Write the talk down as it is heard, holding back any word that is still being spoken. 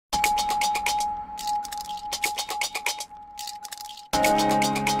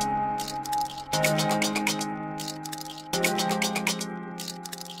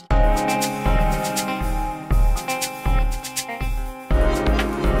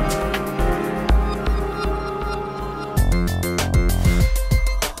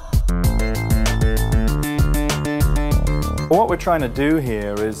What we're trying to do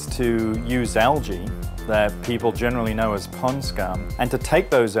here is to use algae that people generally know as pond scum, and to take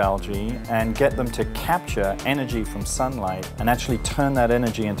those algae and get them to capture energy from sunlight and actually turn that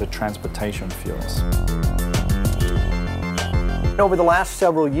energy into transportation fuels. Over the last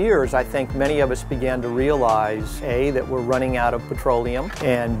several years, I think many of us began to realize, A, that we're running out of petroleum,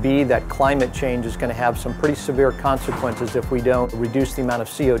 and B, that climate change is going to have some pretty severe consequences if we don't reduce the amount of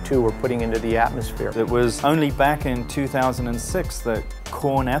CO2 we're putting into the atmosphere. It was only back in 2006 that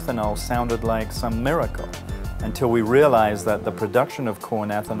corn ethanol sounded like some miracle, until we realized that the production of corn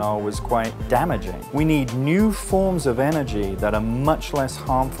ethanol was quite damaging. We need new forms of energy that are much less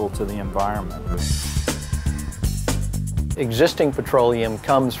harmful to the environment. Existing petroleum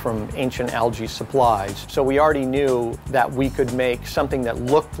comes from ancient algae supplies, so we already knew that we could make something that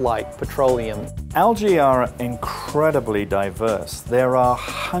looked like petroleum. Algae are incredibly diverse. There are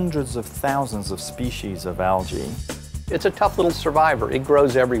hundreds of thousands of species of algae. It's a tough little survivor. It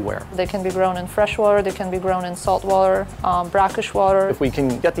grows everywhere. They can be grown in fresh water, they can be grown in salt water, brackish water. If we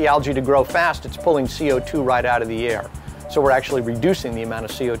can get the algae to grow fast, it's pulling CO2 right out of the air. So we're actually reducing the amount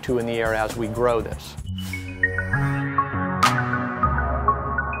of CO2 in the air as we grow this.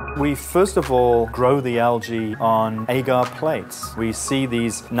 We first of all grow the algae on agar plates. We see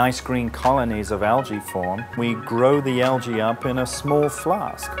these nice green colonies of algae form. We grow the algae up in a small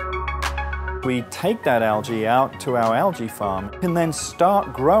flask. We take that algae out to our algae farm and then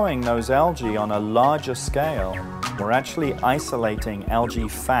start growing those algae on a larger scale. We're actually isolating algae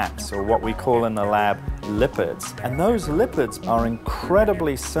fats, or what we call in the lab lipids. And those lipids are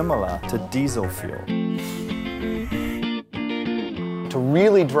incredibly similar to diesel fuel. To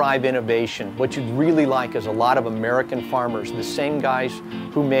really drive innovation, what you'd really like is a lot of American farmers, the same guys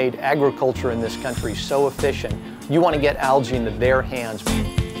who made agriculture in this country so efficient. You want to get algae into their hands.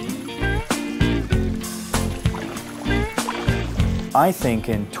 I think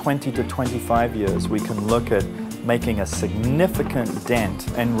in 20 to 25 years we can look at making a significant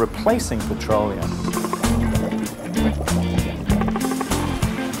dent in replacing petroleum.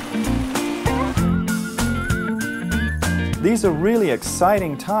 These are really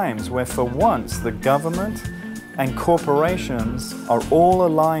exciting times where for once the government and corporations are all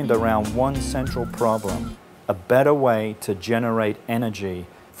aligned around one central problem: a better way to generate energy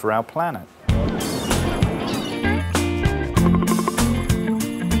for our planet.